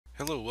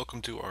Hello,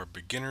 welcome to our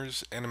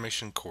beginner's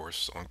animation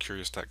course on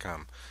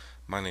Curious.com.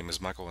 My name is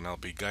Michael and I'll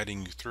be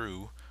guiding you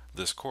through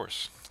this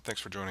course.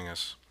 Thanks for joining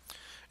us.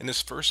 In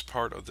this first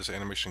part of this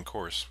animation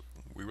course,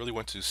 we really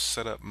want to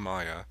set up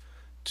Maya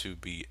to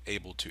be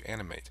able to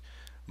animate.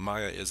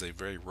 Maya is a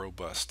very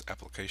robust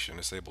application.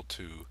 It's able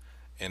to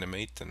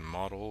animate and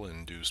model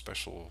and do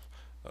special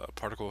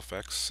particle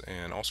effects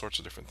and all sorts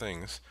of different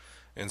things.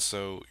 And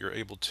so you're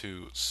able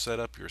to set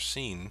up your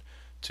scene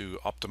to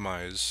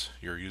optimize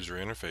your user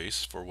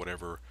interface for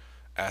whatever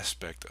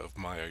aspect of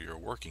Maya you're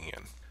working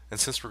in. And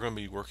since we're going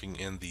to be working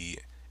in the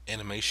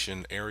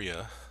animation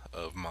area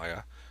of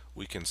Maya,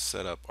 we can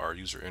set up our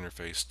user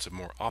interface to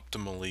more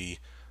optimally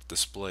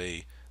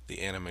display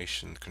the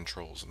animation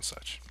controls and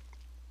such.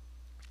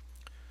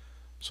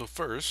 So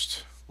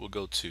first, we'll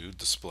go to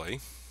Display,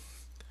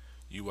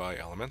 UI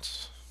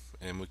Elements,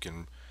 and we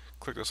can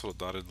click this little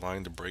dotted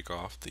line to break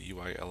off the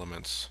UI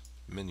Elements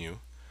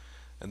menu.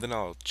 And then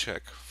I'll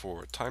check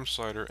for time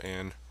slider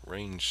and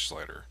range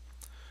slider.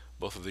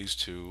 Both of these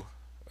two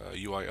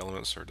UI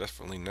elements are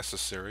definitely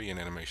necessary in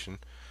animation.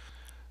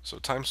 So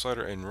time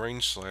slider and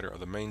range slider are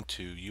the main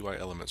two UI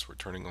elements we're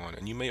turning on,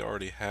 and you may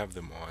already have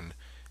them on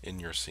in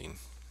your scene.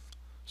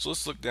 So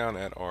let's look down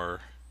at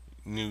our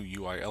new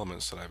UI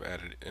elements that I've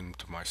added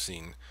into my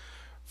scene.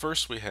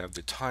 First, we have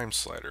the time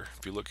slider.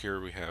 If you look here,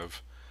 we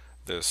have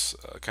this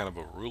kind of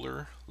a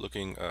ruler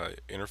looking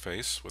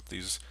interface with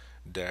these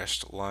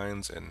dashed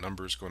lines and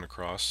numbers going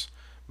across,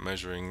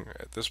 measuring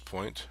at this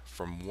point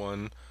from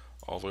 1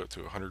 all the way up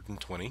to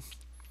 120,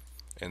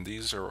 and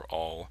these are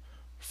all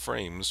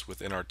frames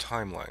within our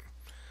timeline.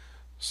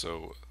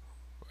 So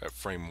at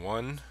frame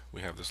 1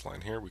 we have this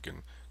line here. We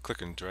can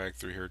click and drag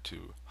through here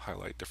to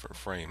highlight different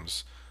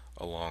frames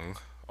along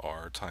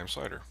our time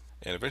slider,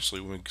 and eventually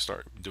when we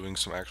start doing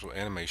some actual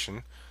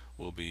animation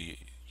we'll be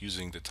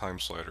using the time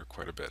slider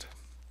quite a bit.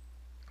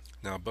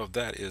 Now above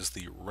that is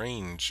the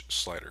range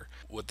slider.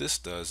 What this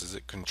does is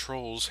it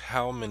controls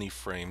how many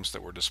frames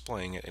that we're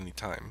displaying at any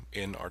time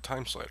in our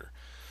time slider.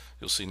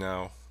 You'll see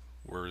now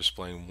we're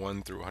displaying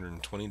 1 through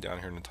 120 down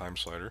here in the time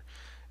slider,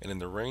 and in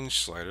the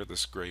range slider,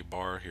 this gray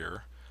bar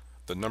here,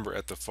 the number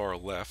at the far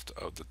left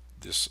of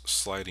this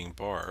sliding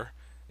bar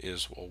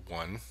is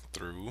 1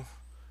 through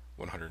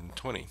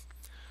 120.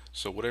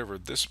 So whatever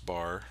this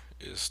bar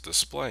is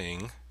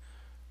displaying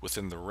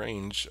within the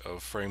range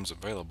of frames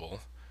available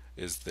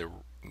is the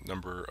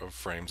number of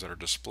frames that are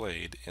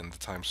displayed in the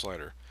time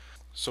slider.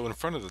 So in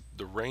front of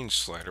the range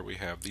slider we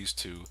have these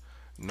two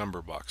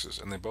number boxes,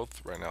 and they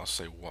both right now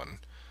say 1.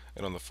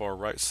 And on the far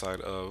right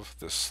side of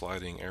this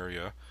sliding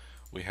area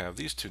we have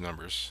these two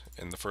numbers,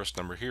 and the first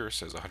number here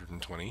says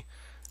 120,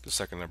 the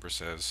second number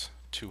says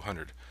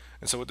 200.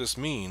 And so what this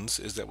means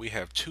is that we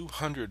have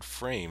 200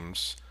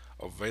 frames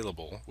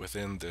available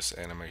within this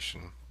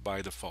animation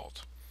by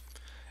default.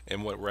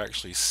 And what we're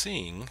actually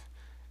seeing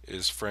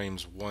is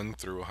frames 1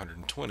 through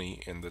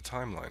 120 in the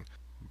timeline.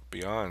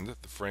 Beyond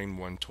the frame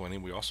 120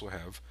 we also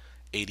have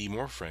 80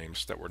 more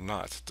frames that we're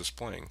not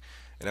displaying,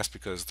 and that's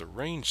because the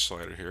range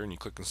slider here, and you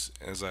click,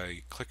 as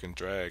I click and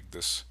drag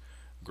this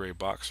gray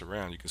box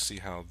around, you can see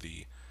how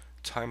the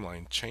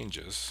timeline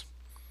changes.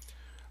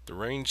 The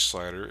range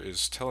slider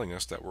is telling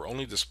us that we're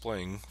only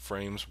displaying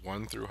frames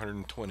 1 through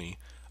 120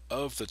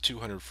 of the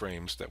 200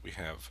 frames that we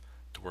have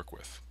to work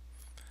with.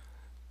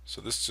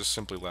 So this just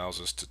simply allows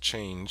us to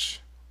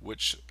change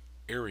which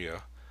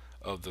area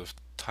of the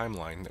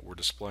timeline that we're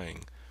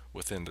displaying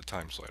within the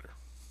time slider.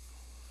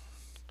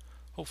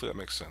 Hopefully that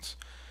makes sense.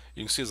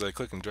 You can see as I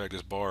click and drag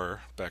this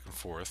bar back and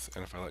forth,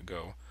 and if I let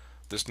go,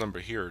 this number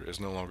here is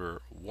no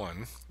longer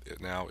 1. It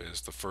now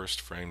is the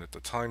first frame that the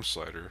time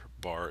slider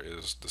bar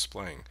is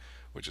displaying,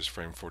 which is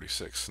frame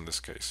 46 in this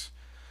case.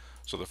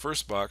 So the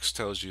first box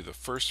tells you the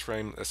first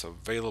frame that's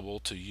available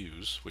to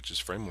use, which is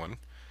frame 1.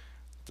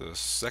 The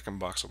second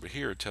box over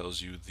here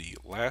tells you the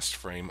last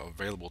frame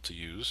available to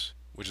use,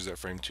 which is at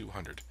frame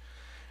 200.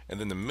 And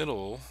then the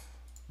middle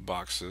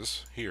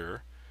boxes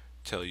here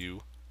tell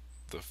you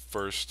the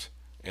first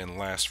and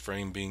last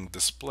frame being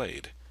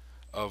displayed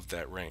of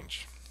that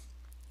range.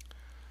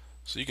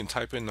 So you can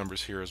type in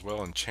numbers here as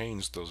well and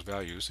change those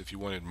values. If you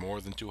wanted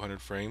more than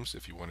 200 frames,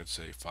 if you wanted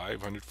say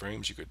 500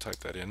 frames, you could type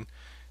that in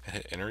and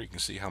hit enter. You can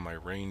see how my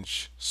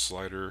range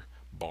slider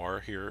bar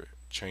here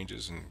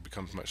changes and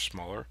becomes much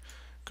smaller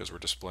because we're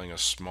displaying a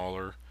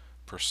smaller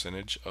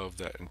percentage of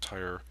that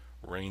entire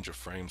range of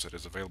frames that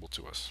is available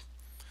to us.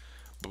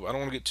 But I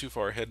don't want to get too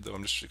far ahead though.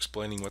 I'm just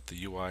explaining what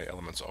the UI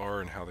elements are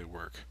and how they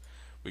work.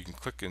 We can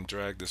click and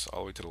drag this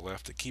all the way to the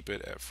left to keep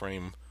it at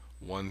frame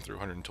 1 through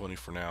 120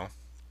 for now.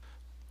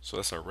 So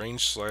that's our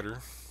range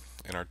slider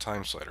and our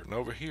time slider. Now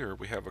over here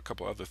we have a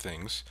couple other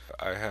things.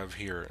 I have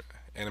here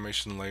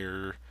animation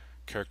layer,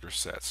 character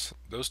sets.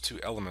 Those two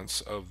elements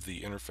of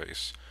the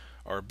interface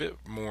are a bit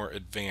more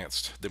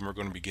advanced than we're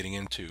going to be getting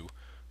into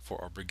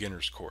for our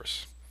beginners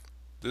course.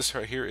 This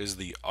right here is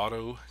the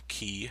auto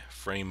key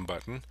frame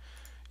button.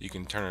 You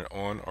can turn it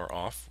on or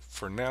off.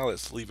 For now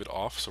let's leave it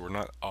off so we're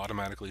not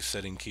automatically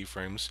setting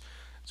keyframes,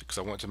 because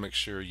I want to make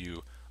sure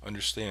you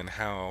understand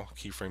how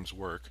keyframes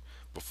work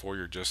before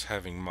you're just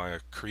having Maya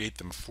create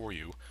them for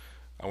you.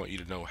 I want you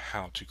to know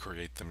how to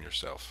create them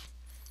yourself.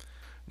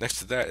 Next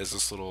to that is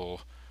this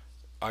little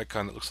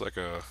icon that looks like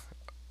a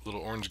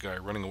little orange guy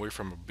running away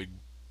from a big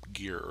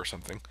gear or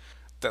something.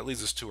 That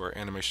leads us to our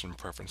animation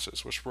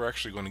preferences, which we're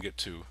actually going to get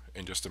to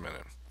in just a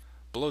minute.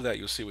 Below that,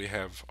 you'll see we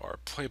have our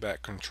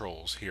playback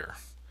controls here.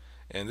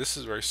 And this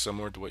is very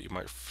similar to what you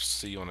might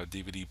see on a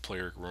DVD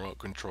player remote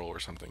control or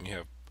something. You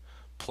have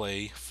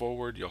play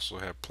forward, you also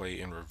have play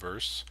in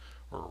reverse,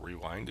 or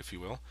rewind if you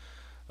will.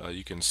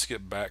 You can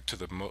skip back to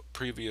the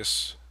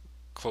previous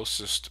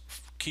closest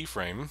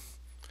keyframe,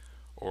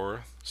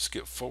 or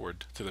skip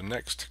forward to the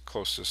next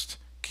closest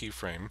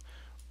keyframe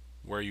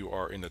where you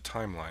are in the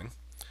timeline.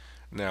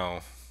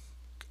 Now,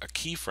 a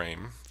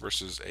keyframe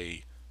versus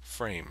a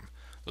frame,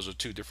 those are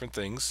two different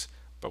things,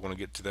 but I want to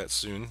get to that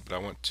soon. But I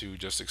want to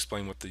just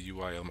explain what the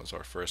UI elements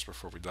are first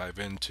before we dive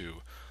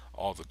into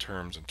all the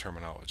terms and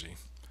terminology.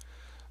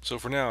 So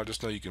for now,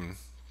 just know you can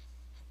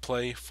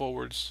play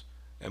forwards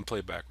and play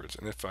backwards.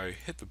 And if I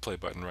hit the play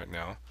button right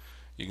now,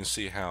 you can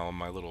see how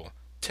my little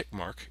tick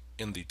mark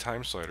in the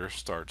time slider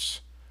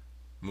starts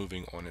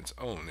moving on its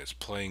own. It's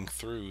playing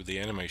through the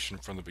animation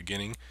from the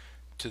beginning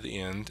to the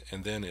end,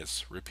 and then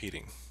it's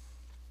repeating.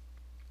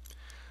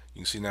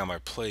 You can see now my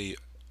play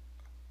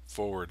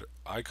forward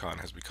icon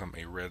has become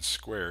a red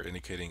square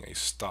indicating a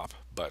stop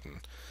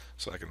button.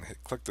 So I can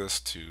click this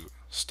to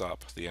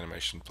stop the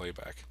animation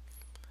playback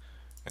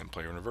and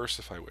play in reverse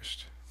if I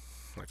wished,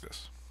 like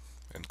this,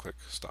 and click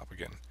stop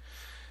again.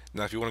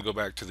 Now if you want to go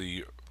back to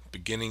the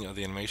beginning of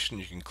the animation,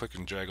 you can click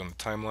and drag on the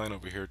timeline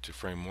over here to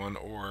frame 1,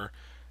 or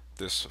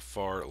this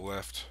far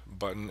left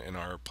button in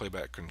our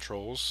playback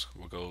controls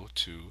will go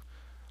to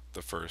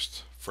the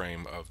first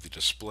frame of the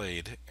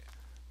displayed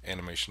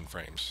animation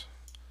frames.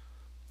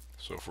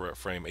 So if we're at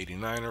frame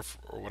 89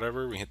 or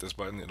whatever, we hit this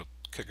button, it'll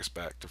kick us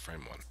back to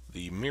frame 1.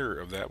 The mirror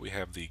of that, we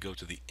have the go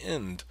to the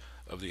end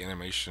of the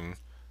animation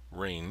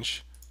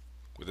range.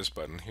 With this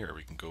button here,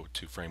 we can go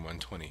to frame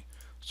 120.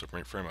 So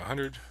frame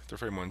 100 to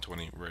frame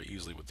 120 very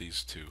easily with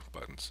these two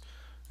buttons,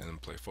 and then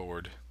play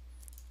forward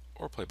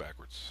or play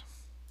backwards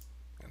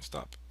and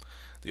stop.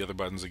 The other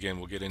buttons, again,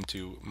 we'll get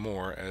into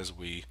more as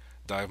we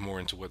dive more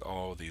into what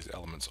all these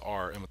elements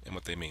are and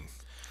what they mean.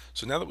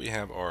 So now that we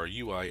have our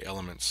UI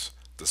elements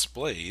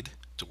displayed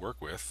to work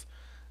with,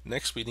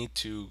 next we need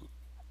to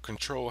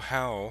control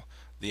how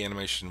the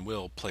animation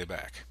will play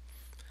back.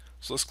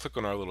 So let's click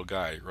on our little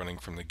guy running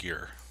from the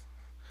gear.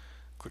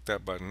 Click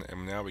that button,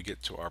 and now we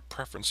get to our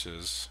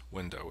preferences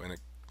window, and it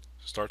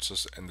starts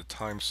us in the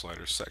time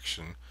slider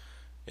section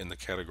in the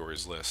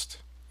categories list.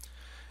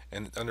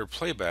 And under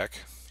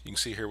playback, you can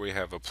see here we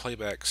have a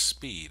playback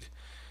speed,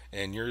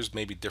 and yours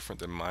may be different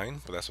than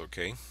mine, but that's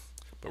okay.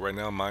 But right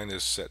now mine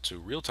is set to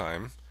real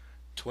time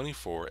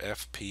 24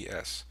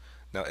 FPS.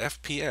 Now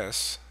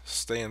FPS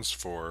stands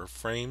for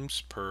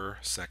frames per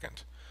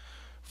second.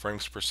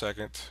 Frames per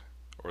second,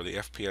 or the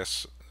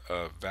FPS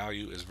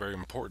value, is very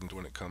important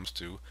when it comes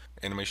to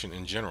animation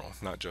in general,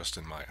 not just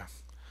in Maya.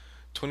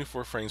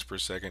 24 frames per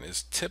second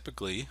is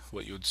typically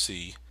what you would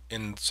see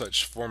in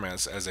such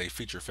formats as a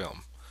feature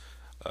film.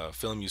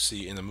 Film you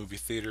see in the movie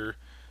theater,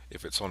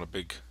 if it's on a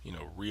big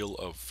reel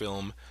of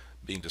film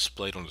being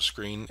displayed on the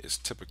screen, is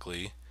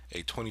typically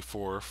a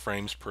 24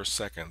 frames per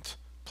second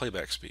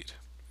playback speed.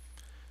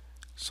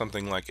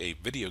 Something like a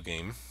video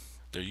game,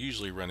 they're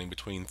usually running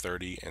between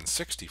 30 and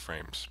 60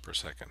 frames per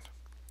second.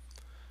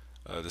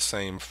 The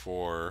same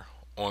for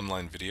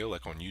online video,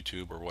 like on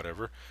YouTube or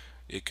whatever.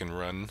 It can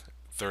run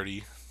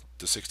 30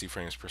 to 60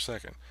 frames per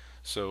second.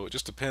 So it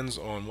just depends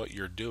on what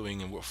you're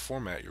doing and what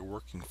format you're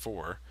working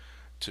for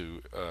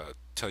to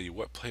tell you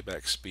what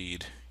playback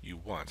speed you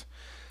want.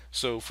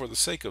 So for the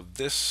sake of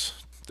this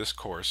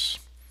course,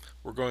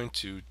 we're going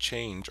to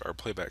change our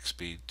playback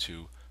speed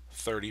to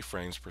 30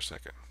 frames per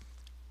second.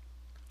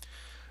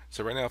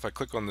 So right now, if I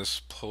click on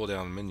this pull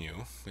down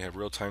menu, we have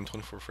real time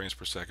 24 frames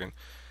per second,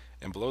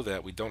 and below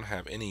that we don't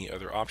have any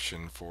other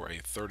option for a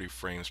 30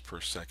 frames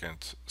per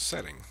second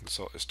setting.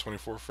 So it's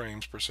 24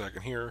 frames per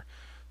second here,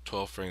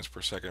 12 frames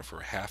per second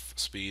for half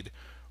speed,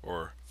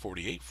 or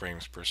 48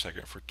 frames per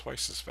second for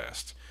twice as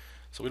fast.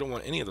 So we don't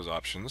want any of those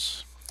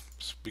options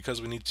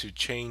because we need to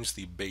change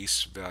the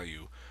base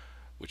value,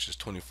 which is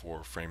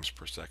 24 frames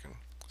per second.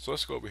 So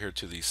let's go over here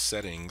to the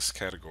settings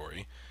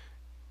category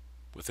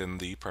within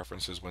the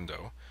preferences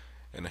window,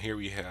 and here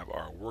we have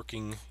our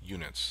working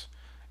units,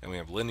 and we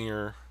have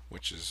linear,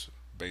 which is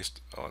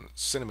based on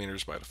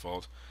centimeters by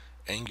default,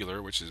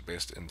 angular, which is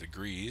based in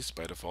degrees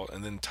by default,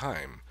 and then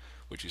time,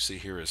 which you see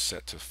here is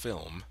set to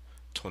film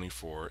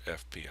 24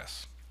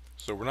 FPS.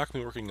 So we're not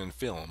going to be working in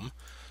film,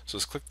 so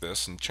let's click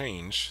this and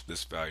change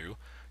this value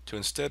to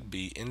instead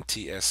be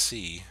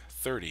NTSC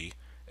 30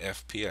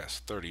 FPS,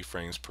 30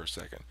 frames per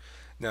second.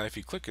 Now if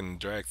you click and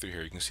drag through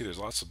here, you can see there's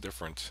lots of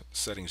different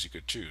settings you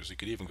could choose. You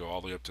could even go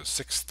all the way up to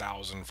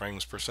 6,000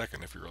 frames per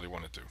second if you really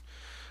wanted to.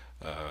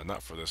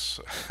 Not for this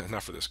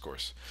not for this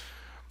course.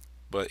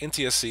 But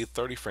NTSC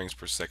 30 frames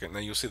per second. Now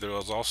you'll see there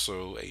is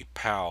also a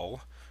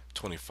PAL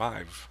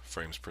 25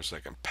 frames per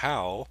second.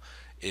 PAL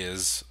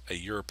is a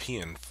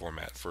European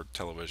format for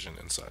television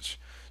and such.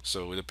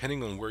 So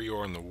depending on where you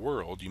are in the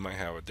world, you might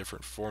have a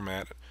different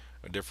format,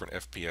 a different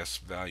FPS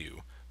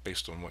value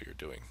based on what you're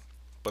doing.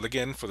 But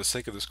again, for the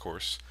sake of this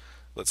course,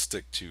 let's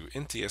stick to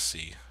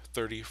NTSC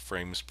 30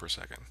 frames per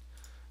second.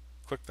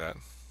 Click that.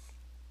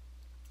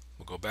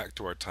 We'll go back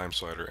to our time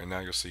slider, and now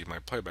you'll see my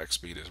playback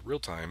speed is real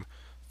time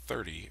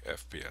 30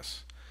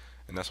 FPS,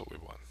 and that's what we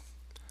want.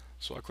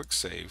 So I click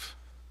save,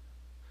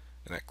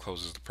 and that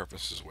closes the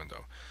preferences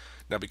window.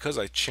 Now because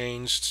I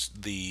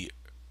changed the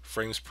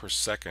frames per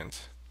second,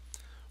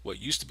 what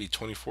used to be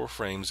 24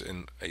 frames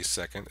in a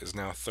second is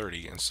now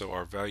 30, and so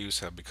our values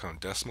have become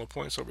decimal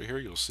points over here.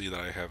 You'll see that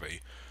I have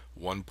a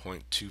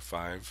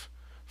 1.25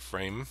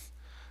 frame.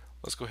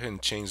 Let's go ahead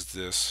and change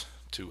this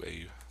to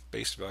a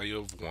base value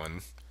of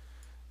 1,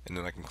 and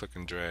then I can click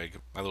and drag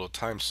my little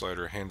time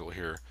slider handle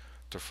here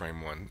to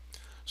frame 1.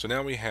 So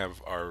now we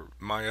have our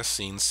Maya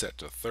scene set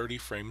to 30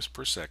 frames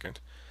per second,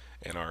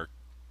 and our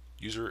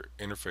user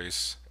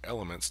interface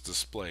elements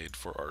displayed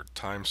for our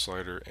time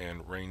slider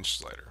and range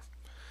slider.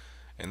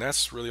 And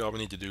that's really all we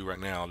need to do right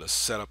now to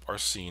set up our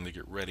scene to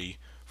get ready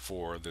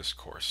for this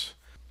course.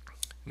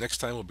 Next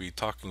time we'll be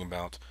talking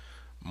about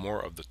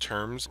more of the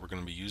terms we're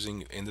going to be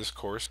using in this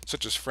course,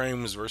 such as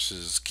frames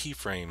versus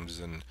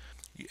keyframes,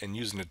 and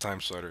using the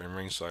time slider and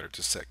range slider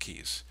to set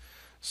keys.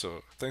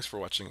 So thanks for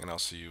watching, and I'll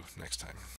see you next time.